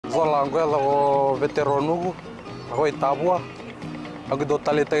Zola angwela o veteronugu, ako itabua. Ako do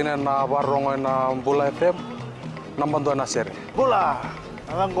talitain na barongo na Bula FM, nambando na seri. Bula,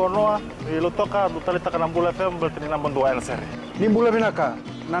 ang gono ilutoka do talita ka ng Bula FM berarti nambando na seri. Ni Bula binaka,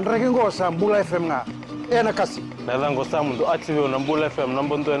 nandraking ko sa Bula FM nga. Na kasi. Nalang ko sa mundo active ng Bula FM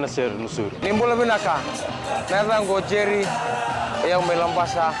nambando na seri nusuri. Ni Bula binaka, nalang ko Jerry, yang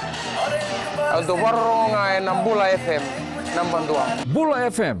melambasa. Do barongo na Bula FM, nambando. Bula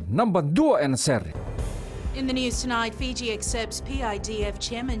FM, nambando na seri. In the news tonight, Fiji accepts PIDF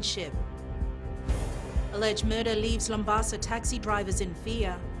chairmanship. Alleged murder leaves Lambasa taxi drivers in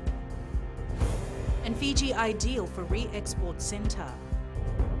fear. And Fiji ideal for re-export center.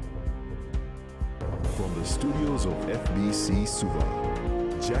 From the studios of FBC Suva,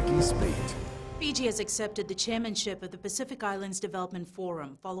 Jackie Spate. Fiji has accepted the chairmanship of the Pacific Islands Development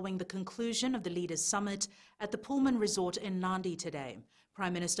Forum following the conclusion of the Leaders' Summit at the Pullman Resort in Nadi today.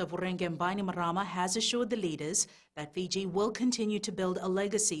 Prime Minister Vurenge Bainimarama has assured the leaders that Fiji will continue to build a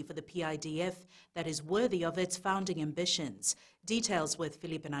legacy for the PIDF that is worthy of its founding ambitions. Details with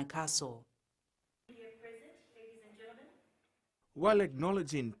Felipe Naikaso. While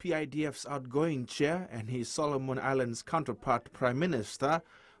acknowledging PIDF's outgoing chair and his Solomon Islands counterpart Prime Minister,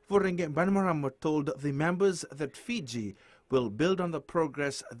 Vurenge Bainimarama told the members that Fiji will build on the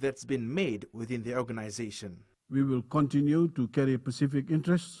progress that's been made within the organization. We will continue to carry Pacific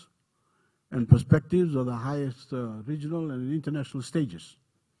interests and perspectives of the highest regional and international stages.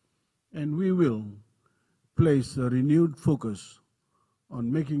 And we will place a renewed focus on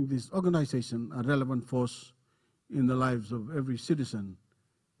making this organization a relevant force in the lives of every citizen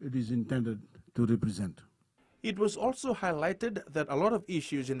it is intended to represent. It was also highlighted that a lot of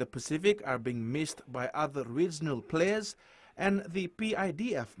issues in the Pacific are being missed by other regional players, and the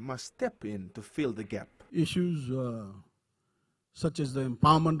PIDF must step in to fill the gap. Issues such as the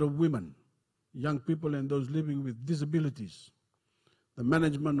empowerment of women, young people and those living with disabilities, the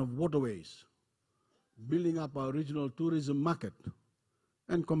management of waterways, building up our regional tourism market,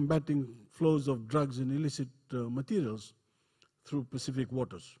 and combating flows of drugs and illicit materials through Pacific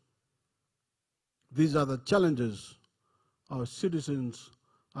waters. These are the challenges our citizens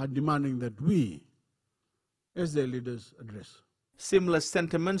are demanding that we, as their leaders, address. Similar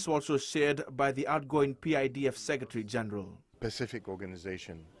sentiments were also shared by the outgoing PIDF Secretary General. Pacific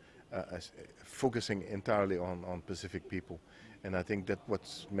organization focusing entirely on Pacific people. And I think that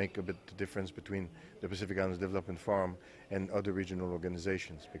what's make a bit the difference between the Pacific Islands Development Forum and other regional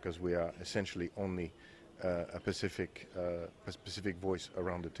organizations, because we are essentially only a Pacific voice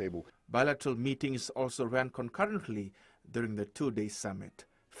around the table. Bilateral meetings also ran concurrently during the two-day summit.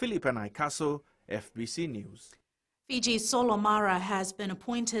 Felipe Naikaso, FBC News. Fiji's Sol O'Mara has been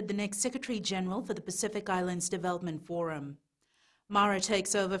appointed the next Secretary General for the Pacific Islands Development Forum. Mara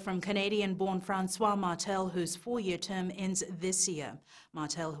takes over from Canadian-born Francois Martel, whose four-year term ends this year.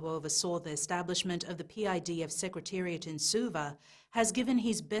 Martel, who oversaw the establishment of the PIDF Secretariat in Suva, has given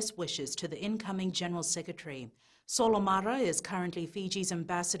his best wishes to the incoming General Secretary. Sol O'Mara is currently Fiji's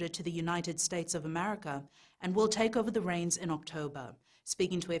ambassador to the United States of America and will take over the reins in October.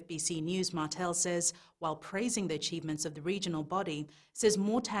 Speaking to FBC News, Martel says, while praising the achievements of the regional body, says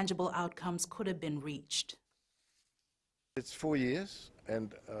more tangible outcomes could have been reached. It's 4 years,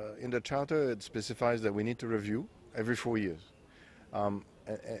 and in the charter it specifies that we need to review every 4 years. I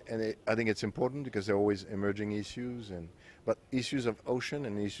think it's important because there are always emerging issues, but issues of ocean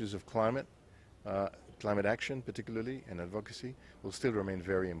and issues of climate action particularly, and advocacy will still remain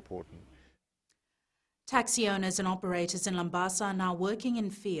very important. Taxi owners and operators in Lambasa are now working in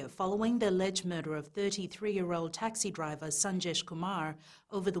fear following the alleged murder of 33-year-old taxi driver Sanjesh Kumar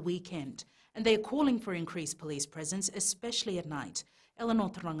over the weekend. And they are calling for increased police presence, especially at night. Eleanor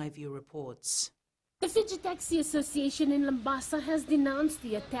Tarangaivu reports. The Fiji Taxi Association in Lambasa has denounced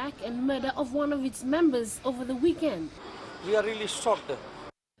the attack and murder of one of its members over the weekend. We are really shocked.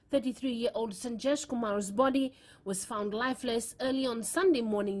 33-year-old Sanjesh Kumar's body was found lifeless early on Sunday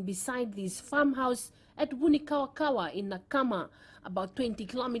morning beside this farmhouse at Wunikawakawa in Nakama, about 20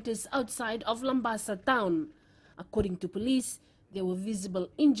 kilometers outside of Lambasa town. According to police, there were visible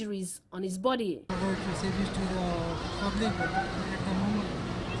injuries on his body.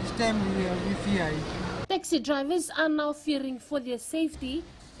 Taxi drivers are now fearing for their safety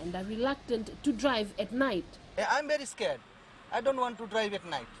and are reluctant to drive at night. I'm very scared. I don't want to drive at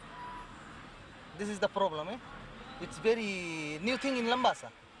night. This is the problem. It's very new thing in Lambasa.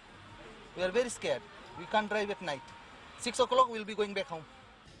 We are very scared. We can't drive at night. 6 o'clock we'll be going back home.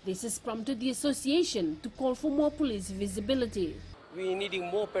 This has prompted the association to call for more police visibility. We're needing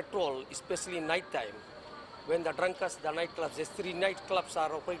more patrol, especially night time. when the drunkards, the nightclubs, there's 3 nightclubs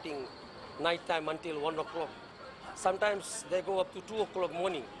are operating nighttime until 1 o'clock. Sometimes they go up to 2 o'clock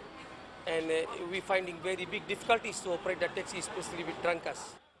morning. And we're finding very big difficulties to operate the taxi, especially with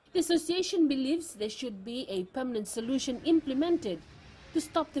drunkards. The association believes there should be a permanent solution implemented to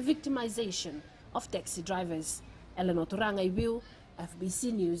stop the victimization of taxi drivers. Eleanor Torangaiwiu,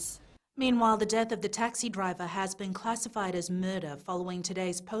 FBC News. Meanwhile, the death of the taxi driver has been classified as murder following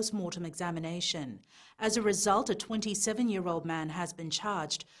today's post-mortem examination. As a result, a 27-year-old man has been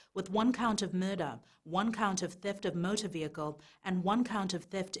charged with 1 count of murder, 1 count of theft of motor vehicle, and 1 count of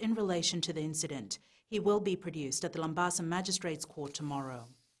theft in relation to the incident. He will be produced at the Lambasa Magistrates Court tomorrow.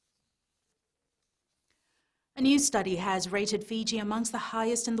 A new study has rated Fiji amongst the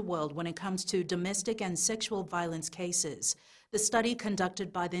highest in the world when it comes to domestic and sexual violence cases. The study,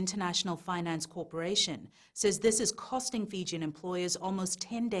 conducted by the International Finance Corporation, says this is costing Fijian employers almost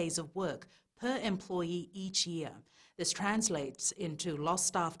 10 days of work per employee each year. This translates into lost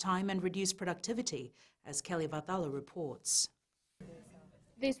staff time and reduced productivity, as Kelly Vathala reports.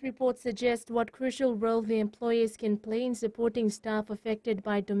 This report suggests what crucial role the employers can play in supporting staff affected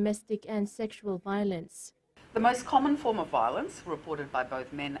by domestic and sexual violence. The most common form of violence reported by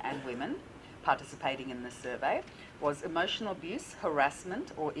both men and women participating in this survey was emotional abuse,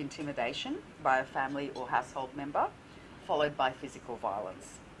 harassment or intimidation by a family or household member, followed by physical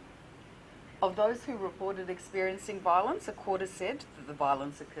violence. Of those who reported experiencing violence, a quarter said that the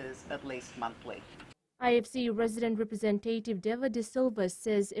violence occurs at least monthly. IFC resident representative Deva De Silva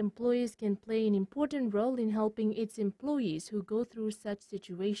says employers can play an important role in helping its employees who go through such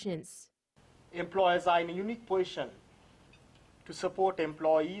situations. Employers are in a unique position to support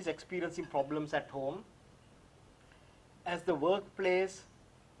employees experiencing problems at home, as the workplace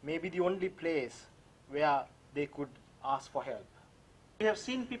may be the only place where they could ask for help. We have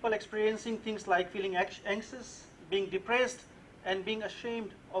seen people experiencing things like feeling anxious, being depressed, and being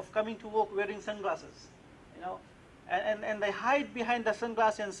ashamed of coming to work wearing sunglasses, and they hide behind the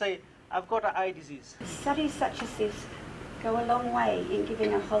sunglasses and say, I've got an eye disease. Studies such as this go a long way in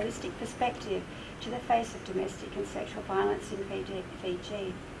giving a holistic perspective to the face of domestic and sexual violence in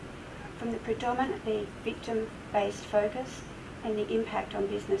Fiji, from the predominantly victim-based focus and the impact on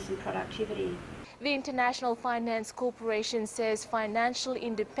business and productivity. The International Finance Corporation says financial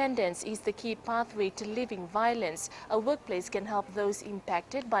independence is the key pathway to leaving violence. A workplace can help those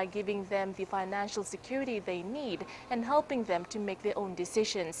impacted by giving them the financial security they need and helping them to make their own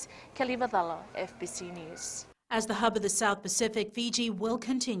decisions. Kelly Vathala, FBC News. As the hub of the South Pacific, Fiji will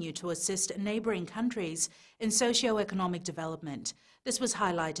continue to assist neighbouring countries in socio-economic development. This was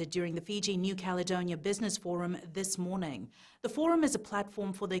highlighted during the Fiji-New Caledonia Business Forum this morning. The forum is a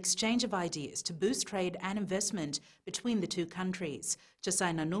platform for the exchange of ideas to boost trade and investment between the two countries.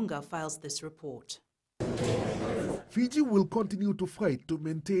 Josai Nanunga files this report. Fiji will continue to fight to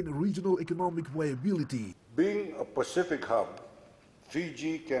maintain regional economic viability. Being a Pacific hub,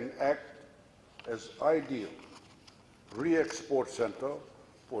 Fiji can act as ideal re-export center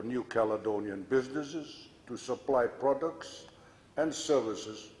for New Caledonian businesses to supply products and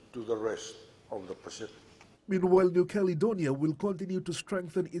services to the rest of the Pacific. Meanwhile, New Caledonia will continue to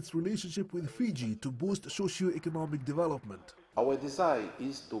strengthen its relationship with Fiji to boost socio-economic development. Our desire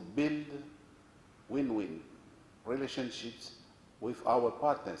is to build win-win relationships with our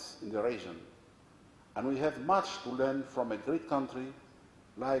partners in the region, and we have much to learn from a great country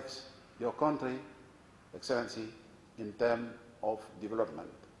like your country, Excellency, in terms of development.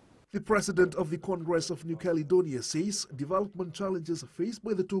 The president of the Congress of New Caledonia says development challenges faced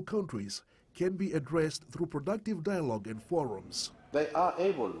by the two countries can be addressed through productive dialogue and forums. They are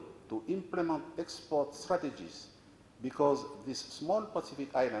able to implement export strategies because these small Pacific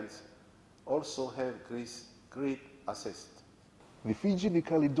islands also have great assets. The Fiji-New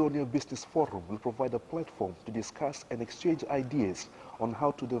Caledonia Business Forum will provide a platform to discuss and exchange ideas on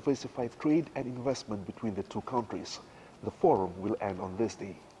how to diversify trade and investment between the two countries. The forum will end on this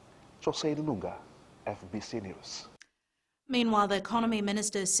day. Josai Nanunga, FBC News. Meanwhile, the Economy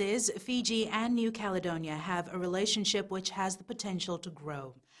Minister says Fiji and New Caledonia have a relationship which has the potential to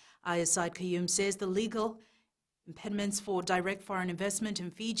grow. Ayaz Said Qayyum says the legal impediments for direct foreign investment in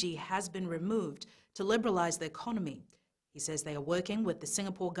Fiji has been removed to liberalise the economy. He says they are working with the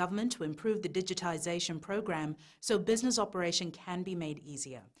Singapore government to improve the digitisation program so business operation can be made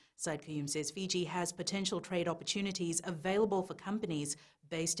easier. Said Qayyum says Fiji has potential trade opportunities available for companies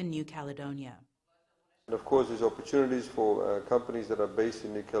based in New Caledonia. And of course, there's opportunities for companies that are based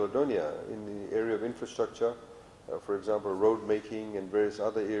in New Caledonia in the area of infrastructure, for example, road making and various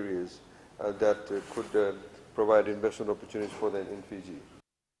other areas that could provide investment opportunities for them in Fiji.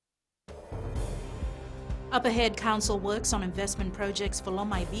 Up ahead, Council works on investment projects for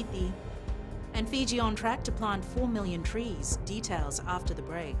Lomai Viti. And Fiji on track to plant 4 million trees. Details after the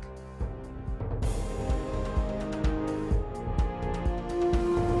break.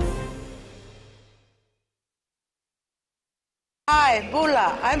 Hi,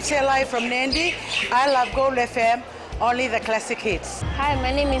 Bula. I'm Selai from Nandi. I love Gold FM, only the classic hits. Hi,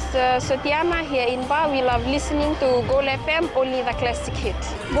 my name is Sotiama here in Ba. We love listening to Gold FM, only the classic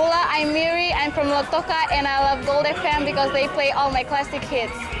hits. Bula, I'm Miri. I'm from Lotoka and I love Gold FM because they play all my classic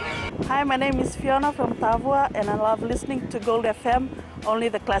hits. Hi, my name is Fiona from Tavua and I love listening to Gold FM, only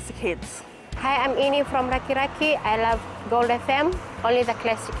the classic hits. Hi, I'm Ini from Raki Raki. I love Gold FM, only the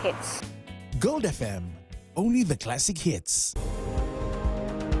classic hits. Gold FM, only the classic hits.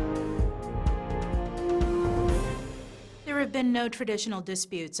 There have been no traditional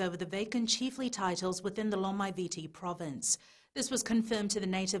disputes over the vacant chiefly titles within the Lomai Viti province. This was confirmed to the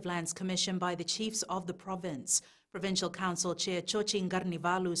Native Lands Commission by the chiefs of the province. Provincial Council Chair Chochin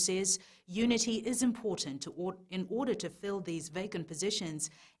Garnivalu says unity is important in order to fill these vacant positions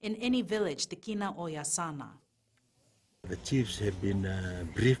in any village, the Kina o Yasana. The chiefs have been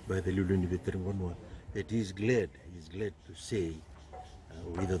briefed by the Luluni Veteran Gonwa that he is glad to say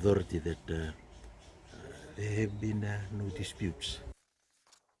with authority that there have been no disputes.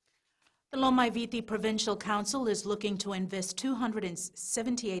 The Lomai Viti Provincial Council is looking to invest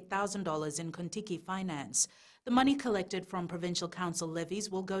 $278,000 in Kontiki Finance. The money collected from provincial council levies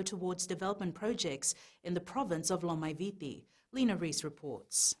will go towards development projects in the province of Lomai Viti. Lena Rees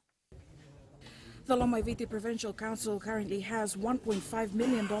reports. The Lomai Viti Provincial Council currently has $1.5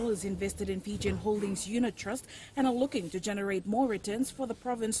 million invested in Fijian Holdings Unit Trust and are looking to generate more returns for the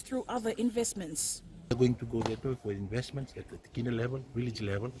province through other investments. We're going to go there for investments at the Kina level, village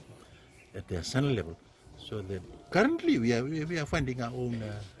level, at the Sana level. So that currently we are funding our own,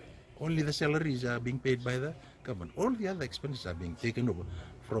 only the salaries are being paid by the government. All the other expenses are being taken over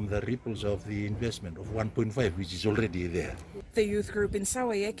from the ripples of the investment of 1.5, which is already there. The youth group in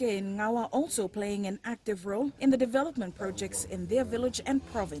Sawayeke and Ngawa also playing an active role in the development projects in their village and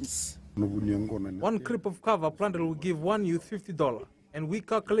province. One crib of kava planted will give one youth $50, and we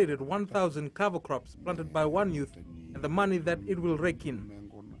calculated 1,000 kava crops planted by one youth and the money that it will rake in.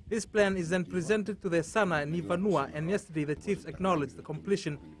 This plan is then presented to the Sana and Nivanua, and yesterday the chiefs acknowledged the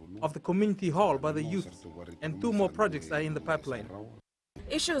completion of the community hall by the youth, and 2 more projects are in the pipeline.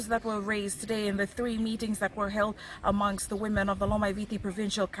 Issues that were raised today in the 3 meetings that were held amongst the women of the Lomai Viti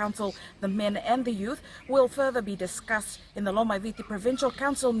Provincial Council, the men and the youth, will further be discussed in the Lomai Viti Provincial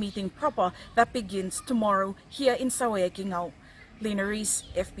Council meeting proper that begins tomorrow here in Sawayeke Ngau. Lena Rees,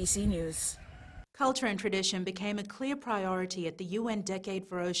 FBC News. Culture and tradition became a clear priority at the UN Decade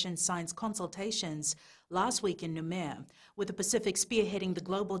for Ocean Science consultations last week in Nouméa. With the Pacific spearheading the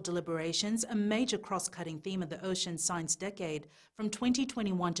global deliberations, a major cross-cutting theme of the Ocean Science Decade from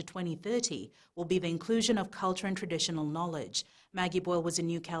 2021 to 2030 will be the inclusion of culture and traditional knowledge. Maggie Boyle was in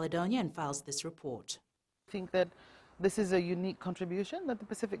New Caledonia and files this report. I think that this is a unique contribution that the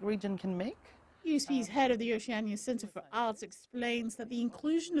Pacific region can make. USP's head of the Oceania Centre for Arts explains that the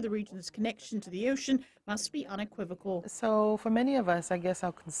inclusion of the region's connection to the ocean must be unequivocal. So for many of us, I guess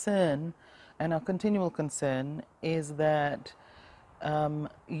our concern and our continual concern is that the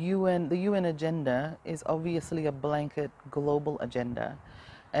UN agenda is obviously a blanket global agenda,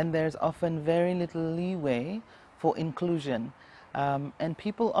 and there's often very little leeway for inclusion. And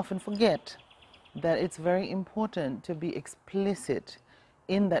people often forget that it's very important to be explicit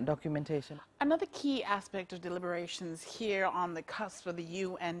in that documentation. Another key aspect of deliberations here on the cusp of the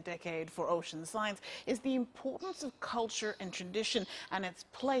UN Decade for Ocean Science is the importance of culture and tradition and its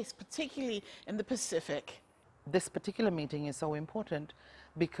place, particularly in the Pacific. This particular meeting is so important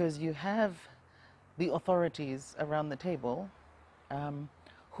because you have the authorities around the table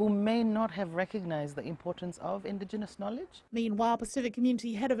who may not have recognized the importance of indigenous knowledge. Meanwhile, Pacific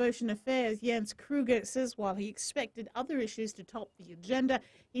Community Head of Ocean Affairs Jens Kruger says while he expected other issues to top the agenda,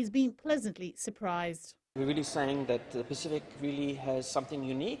 he's been pleasantly surprised. We're really saying that the Pacific really has something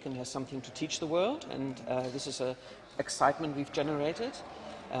unique and has something to teach the world, and this is an excitement we've generated,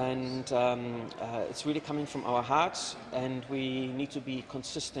 and it's really coming from our hearts, and we need to be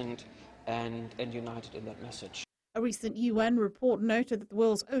consistent and united in that message. A recent UN report noted that the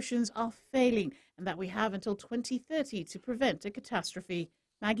world's oceans are failing and that we have until 2030 to prevent a catastrophe.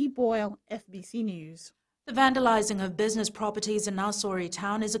 Maggie Boyle, FBC News. The vandalizing of business properties in Nausori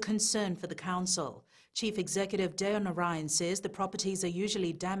town is a concern for the council. Chief Executive Deo Narayan says the properties are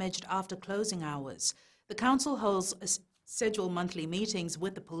usually damaged after closing hours. The council holds scheduled monthly meetings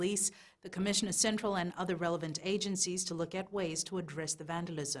with the police, the Commissioner Central and other relevant agencies to look at ways to address the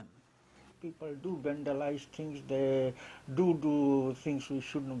vandalism. people do vandalize things, they do things which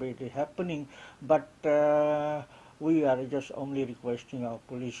shouldn't be happening, but we are just only requesting our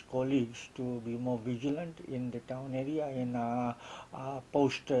police colleagues to be more vigilant in the town area in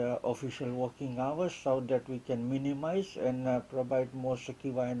post-official working hours, so that we can minimize and provide more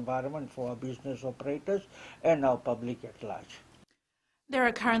secure environment for our business operators and our public at large. There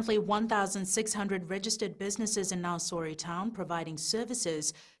are currently 1,600 registered businesses in Nausori town providing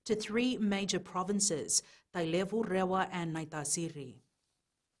services to 3 major provinces, Tailevu, Rewa and Naitasiri.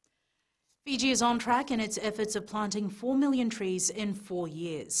 Fiji is on track in its efforts of planting 4 million trees in 4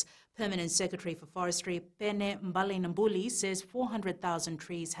 years. Permanent Secretary for Forestry Pene Mbali says 400,000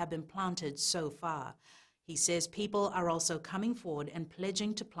 trees have been planted so far. He says people are also coming forward and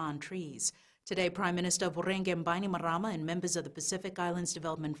pledging to plant trees. Today, Prime Minister Vorenge Bainimarama and members of the Pacific Islands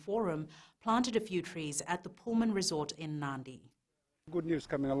Development Forum planted a few trees at the Pullman Resort in Nadi. Good news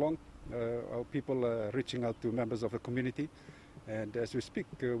coming along. Our people are reaching out to members of the community, and as we speak,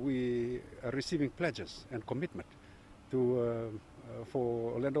 we are receiving pledges and commitment to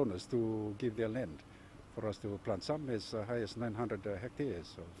for landowners to give their land for us to plant, some as high as 900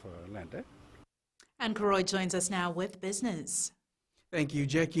 hectares of land. And Karoy joins us now with business. Thank you,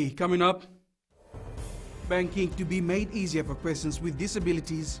 Jackie. Coming up, banking to be made easier for persons with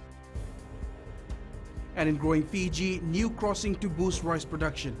disabilities. And in growing Fiji, new crossing to boost rice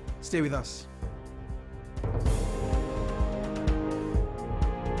production. Stay with us.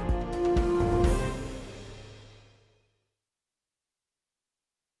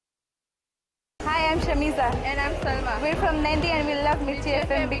 Hi, I'm Shamiza. And I'm Salma. We're from Nandi and we love Mirchi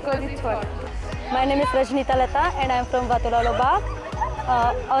FM because it's hot. My name is Rajnita Lata and I'm from Vatulalo.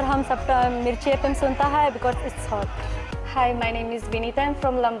 और हम सब मिर्ची FM सुनता है because it's hot. Hi, my name is Vinita. I'm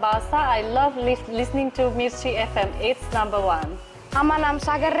from Lambasa. I love listening to Mirchi FM. It's #1. हमारा नाम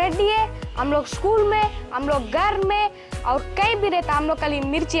सागर रेड्डी है. हम लोग स्कूल में, हम लोग घर में और कहीं भी रहता हम लोग खाली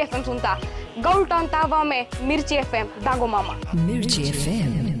मिर्ची एफएम सुनता. गोल्टन तावा में मिर्ची एफएम दागो मामा. Mirchi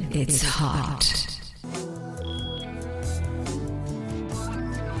FM, it's hot.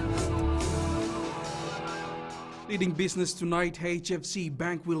 Leading business tonight, HFC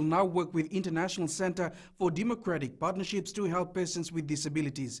Bank will now work with International Center for Democratic Partnerships to help persons with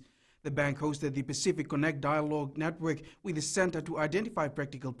disabilities. The bank hosted the Pacific Connect Dialogue Network with the center to identify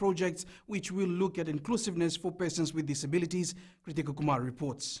practical projects which will look at inclusiveness for persons with disabilities, Kritika Kumar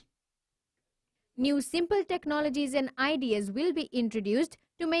reports. New simple technologies and ideas will be introduced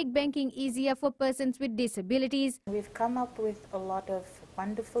to make banking easier for persons with disabilities. We've come up with a lot of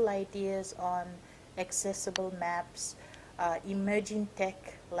wonderful ideas on accessible maps, emerging tech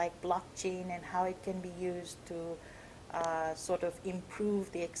like blockchain and how it can be used to sort of improve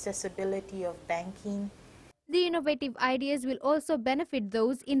the accessibility of banking. The innovative ideas will also benefit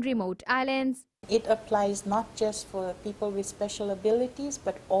those in remote islands. It applies not just for people with special abilities,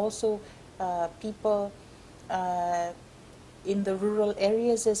 but also people in the rural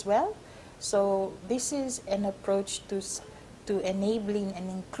areas as well. So this is an approach to enabling an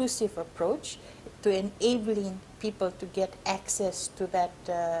inclusive approach, to enabling people to get access to that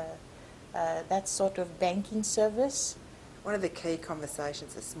sort of banking service. One of the key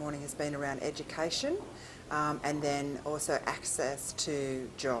conversations this morning has been around education and then also access to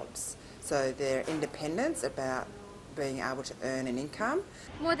jobs. So their independence about being able to earn an income.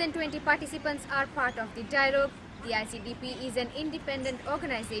 More than 20 participants are part of the dialogue. The ICDP is an independent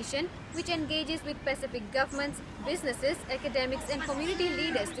organization which engages with Pacific governments, businesses, academics and community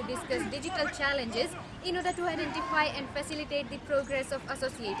leaders to discuss digital challenges in order to identify and facilitate the progress of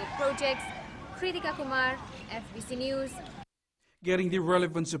associated projects. Kritika Kumar, FBC News. Getting the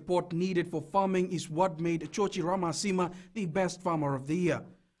relevant support needed for farming is what made Chochi Ramasima the best farmer of the year.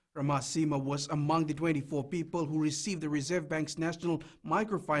 Ramasima was among the 24 people who received the Reserve Bank's National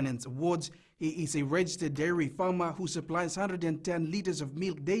Microfinance Awards. He is a registered dairy farmer who supplies 110 liters of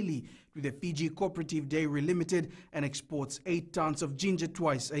milk daily to the Fiji Cooperative Dairy Limited and exports 8 tons of ginger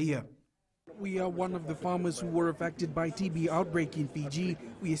twice a year. We are one of the farmers who were affected by TB outbreak in Fiji.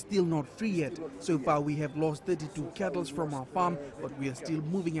 We are still not free yet. So far we have lost 32 cattle from our farm, but we are still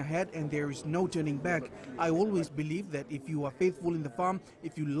moving ahead and there is no turning back. I always believe that if you are faithful in the farm,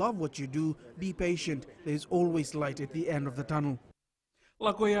 if you love what you do, be patient. There is always light at the end of the tunnel.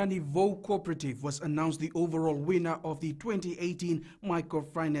 Lakoyani Vo Cooperative was announced the overall winner of the 2018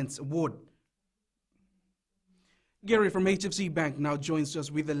 Microfinance Award. Gary from HFC Bank now joins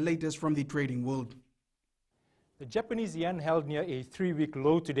us with the latest from the trading world. The Japanese yen held near a 3-week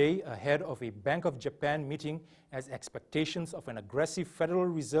low today ahead of a Bank of Japan meeting as expectations of an aggressive Federal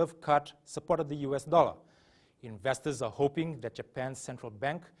Reserve cut supported the US dollar. Investors are hoping that Japan's central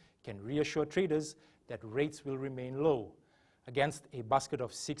bank can reassure traders that rates will remain low. Against a basket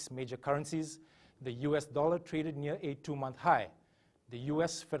of 6 major currencies, the US dollar traded near a 2-month high. The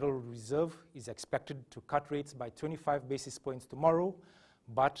US Federal Reserve is expected to cut rates by 25 basis points tomorrow,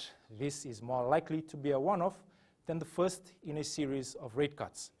 but this is more likely to be a one-off than the first in a series of rate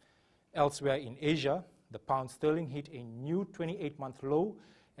cuts. Elsewhere in Asia, the pound sterling hit a new 28-month low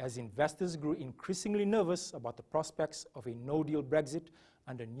as investors grew increasingly nervous about the prospects of a no-deal Brexit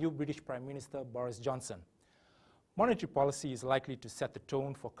under new British Prime Minister Boris Johnson. Monetary policy is likely to set the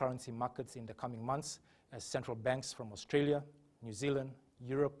tone for currency markets in the coming months as central banks from Australia, New Zealand,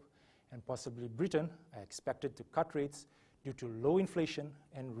 Europe, and possibly Britain are expected to cut rates due to low inflation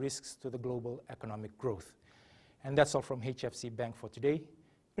and risks to the global economic growth. And that's all from HFC Bank for today.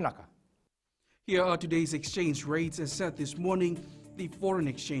 Punaka. Here are today's exchange rates. As said this morning, the foreign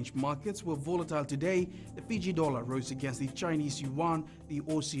exchange markets were volatile today. The Fiji dollar rose against the Chinese yuan, the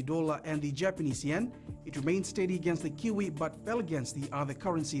Aussie dollar, and the Japanese yen. It remained steady against the Kiwi but fell against the other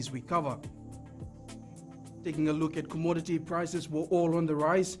currencies we cover. Taking a look at commodity prices were all on the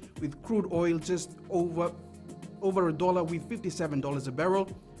rise, with crude oil just over $1 with $57 a barrel.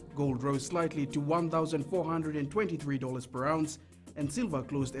 Gold rose slightly to $1,423 per ounce, and silver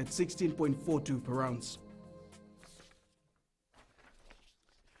closed at 16.42 per ounce.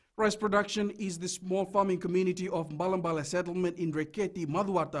 Rice production is the small farming community of Mbalambala settlement in Reketi,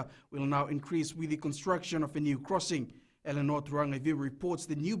 Madhuwata will now increase with the construction of a new crossing. Eleanor Turangaviu reports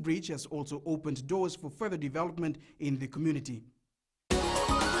the new bridge has also opened doors for further development in the community.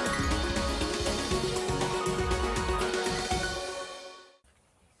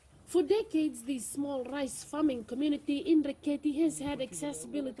 For decades, the small rice farming community in Reketi has had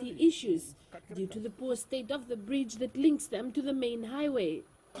accessibility issues due to the poor state of the bridge that links them to the main highway.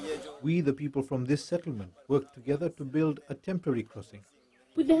 We, the people from this settlement, worked together to build a temporary crossing.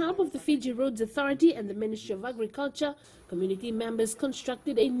 With the help of the Fiji Roads Authority and the Ministry of Agriculture, community members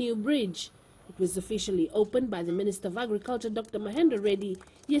constructed a new bridge. It was officially opened by the Minister of Agriculture, Dr. Mahendra Reddy,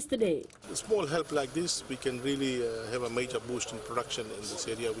 yesterday. A small help like this, we can really have a major boost in production in this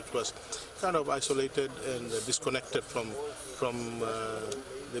area, which was kind of isolated and disconnected from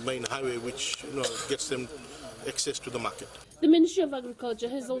the main highway, which gets them access to the market. The Ministry of Agriculture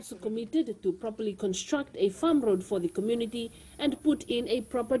has also committed to properly construct a farm road for the community and put in a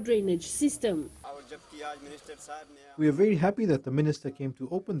proper drainage system. We are very happy that the minister came to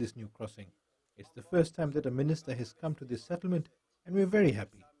open this new crossing. It's the first time that a minister has come to this settlement, and we're very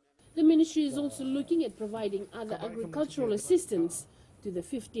happy. The ministry is also looking at providing other agricultural assistance to the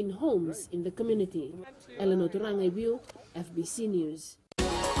 15 homes in the community. Eleanor Turangaviu, FBC News.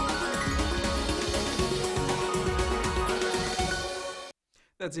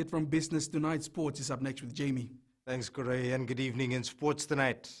 That's it from Business Tonight. Sports is up next with Jamie. Thanks, Corey, and good evening in Sports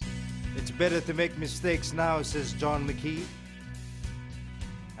Tonight. It's better to make mistakes now, says John McKee.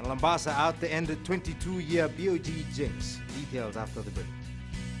 And Lambasa out to end a 22-year BOG jinx. Details after the break.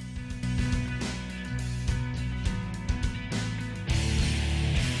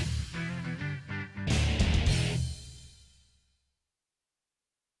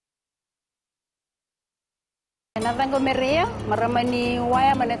 Natango meria maramani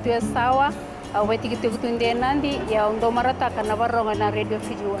waya manatu sawa aweti kitunde nandi ya ndo marata kana baronga na Radio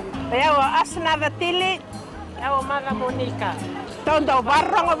Fiji 1 yawa asna vatili yawa maga Monica tondo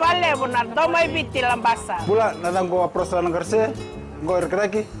baronga vale bona doma ibiti Lambasa bula natango aprosla ngarse ngor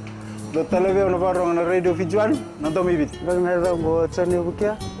kraki do televe ona baronga na Radio Fiji 1 na doma ibiti natango tsani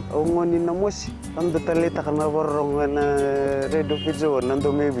bukia ngoni na mosi ando taleta kana baronga na Radio Fiji 1 na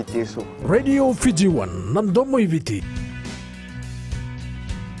doma ibiti so Radio Fiji 1 na doma ibiti.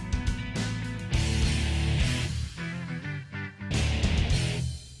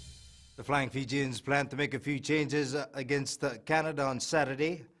 The Flying Fijians plan to make a few changes against Canada on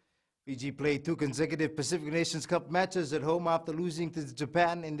Saturday. Fiji played 2 consecutive Pacific Nations Cup matches at home after losing to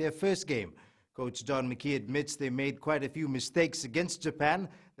Japan in their first game. Coach John McKee admits they made quite a few mistakes against Japan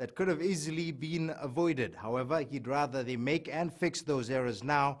that could have easily been avoided. However, he'd rather they make and fix those errors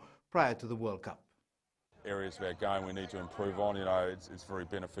now prior to the World Cup. Areas of our game we need to improve on. It's very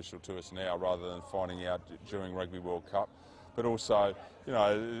beneficial to us now rather than finding out during Rugby World Cup. But also,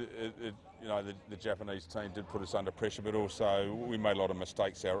 the Japanese team did put us under pressure, but also we made a lot of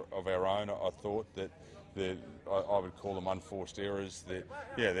mistakes of our own. I thought that I would call them unforced errors.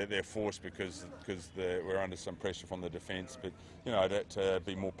 They're forced because we're under some pressure from the defence. But to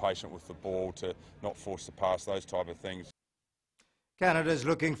be more patient with the ball, to not force the pass, those type of things. Canada is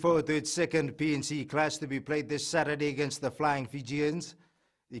looking forward to its second PNC clash to be played this Saturday against the Flying Fijians.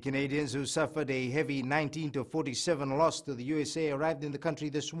 The Canadians, who suffered a heavy 19-47 loss to the USA, arrived in the country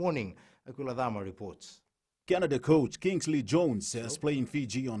this morning. Aquila Dama reports. Canada coach Kingsley Jones says playing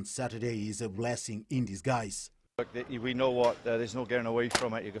Fiji on Saturday is a blessing in disguise. Look, we know what, there's no getting away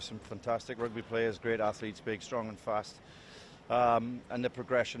from it. You've got some fantastic rugby players, great athletes, big, strong and fast. And the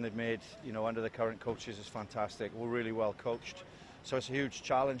progression they've made, you know, under the current coaches is fantastic. We're really well coached. So it's a huge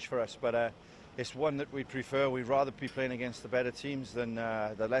challenge for us, but it's one that we prefer. We'd rather be playing against the better teams than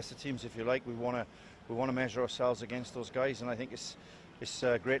the lesser teams, if you like. We want to measure ourselves against those guys, and I think it's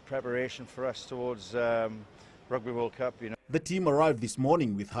great preparation for us towards Rugby World Cup. You know. The team arrived this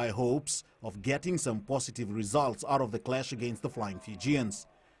morning with high hopes of getting some positive results out of the clash against the Flying Fijians.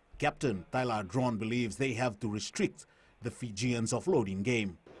 Captain Tyler Dron believes they have to restrict the Fijians' offloading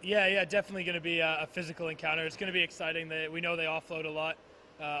game. Yeah, definitely going to be a physical encounter. It's going to be exciting. We know they offload a lot.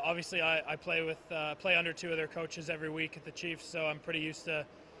 Obviously, I play under two of their coaches every week at the Chiefs, so I'm pretty used to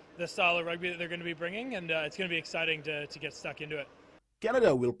the style of rugby that they're going to be bringing, and it's going to be exciting to get stuck into it.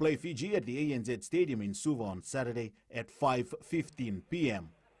 Canada will play Fiji at the ANZ Stadium in Suva on Saturday at 5:15 p.m.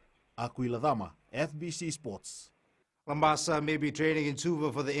 Aquila Dama, FBC Sports. Lambasa may be training in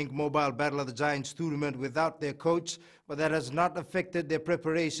Suva for the Ink Mobile Battle of the Giants tournament without their coach, but that has not affected their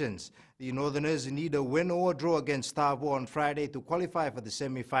preparations. The Northerners need a win or a draw against Tavo on Friday to qualify for the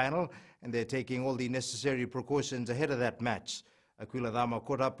semi-final, and they're taking all the necessary precautions ahead of that match. Aquila Dama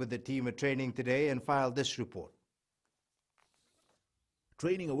caught up with the team at training today and filed this report.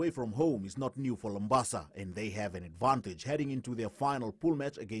 Training away from home is not new for Lambasa, and they have an advantage heading into their final pool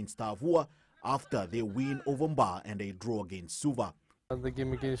match against Tavua after their win over Mba and a draw against Suva. The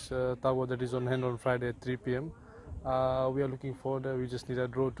game against Tavua that is on hand on Friday at 3 p.m. We are looking forward. We just need a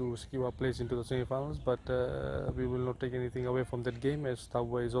draw to secure our place into the semi-finals, but we will not take anything away from that game, as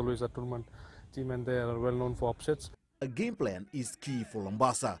Tavua is always a tournament team and they are well known for upsets. A game plan is key for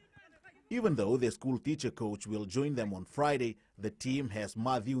Lambasa. Even though their school teacher coach will join them on Friday, the team has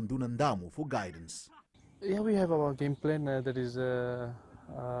Matthew Ndunandamu for guidance. Yeah, we have our game plan that is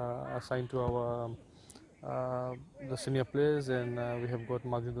assigned to our the senior players, and we have got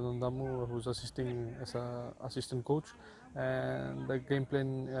Matthew Ndunandamu who's assisting as an assistant coach, and the game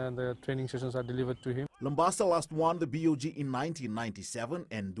plan and the training sessions are delivered to him. Lambasa last won the BOG in 1997,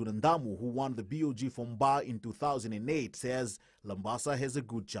 and Ndunandamu, who won the BOG from Mba in 2008, says Lambasa has a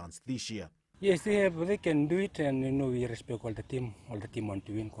good chance this year. Yes, they can do it, and you know, we respect all the team want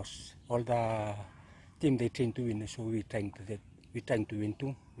to win, because all the team they train to win, so we're trying to win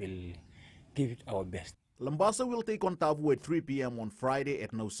too. We'll give it our best. Lambasa will take on Tavua at 3 p.m. on Friday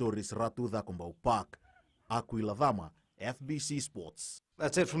at Nausoris Ratu Thakumbau Park. Aquila Dama, FBC Sports.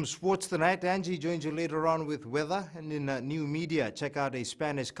 That's it from sports tonight. Angie joins you later on with weather, and in new media, check out a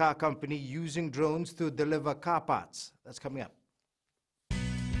Spanish car company using drones to deliver car parts. That's coming up.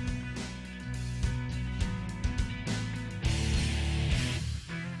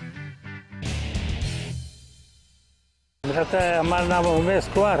 रहता है। हमारा नाम उमेश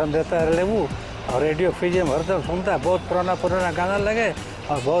कुमार, हम देता है रेलू और radio Fiji में हरदम सुनता है। बहुत पुराना गाना लगे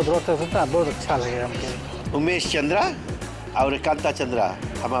और बहुत रोते सुनता है, बहुत अच्छा लगे हमको। उमेश चंद्रा और कांता चंद्रा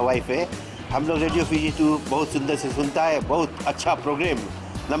हमारा वाइफ है। हम लोग रेडियो फिजी 2 बहुत सुंदर से सुनता है, बहुत अच्छा प्रोग्राम,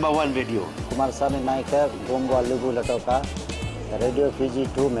 नंबर 1 रेडियो। कुमार स्वामी नायकर गोंगो लुगु लटोका रेडियो फिजी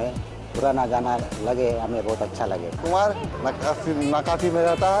 2 में पुराना गाना लगे, हमें बहुत अच्छा लगे। कुमार नकाफी में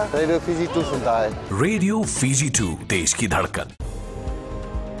रहता है, रेडियो फिजी 2 सुनता है। रेडियो फिजी 2, देश की धड़कन।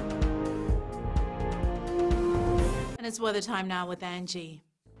 And it's weather time now with Angie.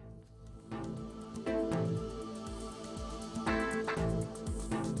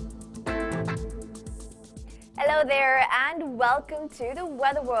 Hello there and welcome to the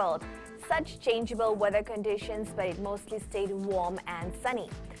Weather World. Such changeable weather conditions, but it mostly stayed warm and sunny.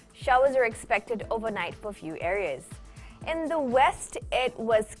 Showers are expected overnight for few areas. In the west, it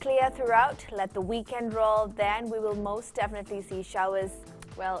was clear throughout. Let the weekend roll, then we will most definitely see showers.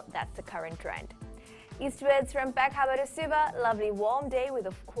 Well, that's the current trend. Eastwards from Peck Harbour to Suva, lovely warm day with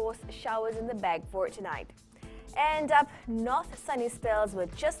of course showers in the bag for tonight. And up north, sunny spells were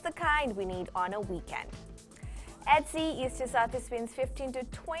just the kind we need on a weekend. At sea, east to southeast winds 15 to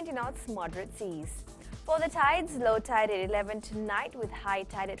 20 knots, moderate seas. For the tides, low tide at 11 tonight with high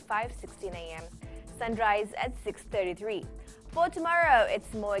tide at 5:16 a.m. Sunrise at 6:33. For tomorrow,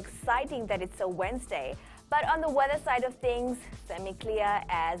 it's more exciting that it's a Wednesday, but on the weather side of things, semi-clear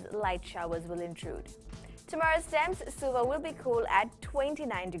as light showers will intrude. Tomorrow's temps, Suva will be cool at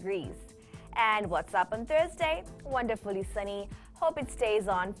 29 degrees. And what's up on Thursday? Wonderfully sunny. Hope it stays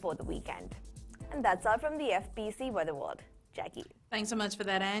on for the weekend. And that's all from the FBC Weather World. Jackie. Thanks so much for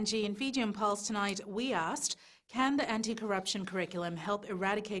that, Angie. In Fijian Pulse tonight, we asked, can the anti-corruption curriculum help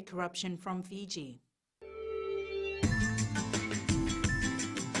eradicate corruption from Fiji?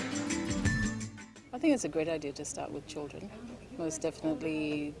 I think it's a great idea to start with children. Most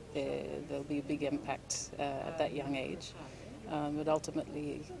definitely there'll be a big impact at that young age. But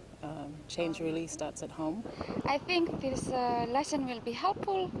ultimately, change really starts at home. I think this lesson will be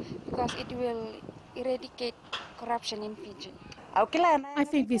helpful because it will eradicate corruption in Fiji. I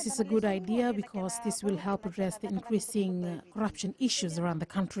think this is a good idea because this will help address the increasing corruption issues around the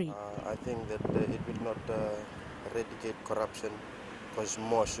country. I think that it will not eradicate corruption because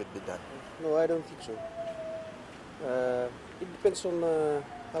more should be done. No, I don't think so. It depends on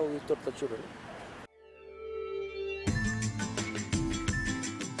how we taught the children.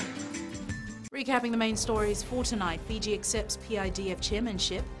 Recapping the main stories for tonight, Fiji accepts PIDF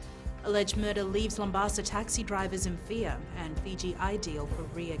chairmanship. Alleged murder leaves Lambasa taxi drivers in fear, and Fiji ideal for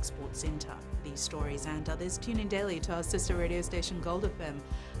re-export centre. These stories and others, tune in daily to our sister radio station Gold FM.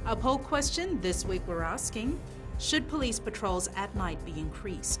 Our poll question this week we're asking, should police patrols at night be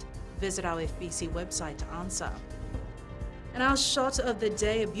increased? Visit our FBC website to answer. And our shot of the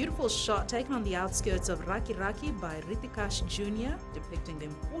day, a beautiful shot taken on the outskirts of Raki Raki by Ritikash Jr., depicting the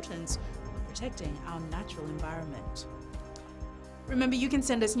importance of protecting our natural environment. Remember, you can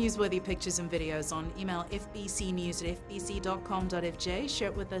send us newsworthy pictures and videos on email fbcnews@fbc.com.fj. Share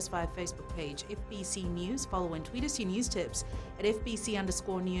it with us via Facebook page, FBC News. Follow and tweet us your news tips at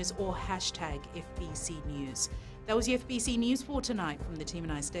FBC_news or hashtag FBC News. That was your FBC News for tonight. From the team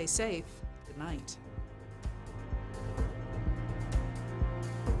and I, stay safe. Good night.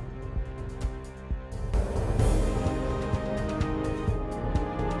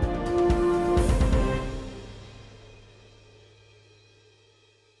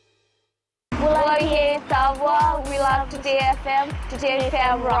 We love Today FM. Today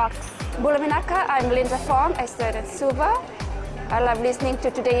FM rocks. Bulaminaka, I'm Linda Fong. I studied Suva. I love listening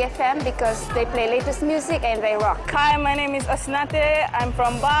to Today FM because they play latest music and they rock. Hi, my name is Osnate. I'm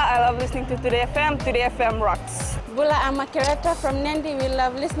from Ba. I love listening to Today FM. Today FM rocks. Bula, I'm Makereta from Nandi. We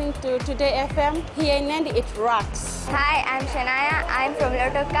love listening to Today FM. Here in Nandi, it rocks. Hi, I'm Shania. I'm from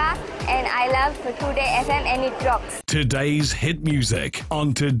Lotoka and I love Today FM and it rocks. Today's hit music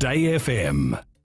on Today FM.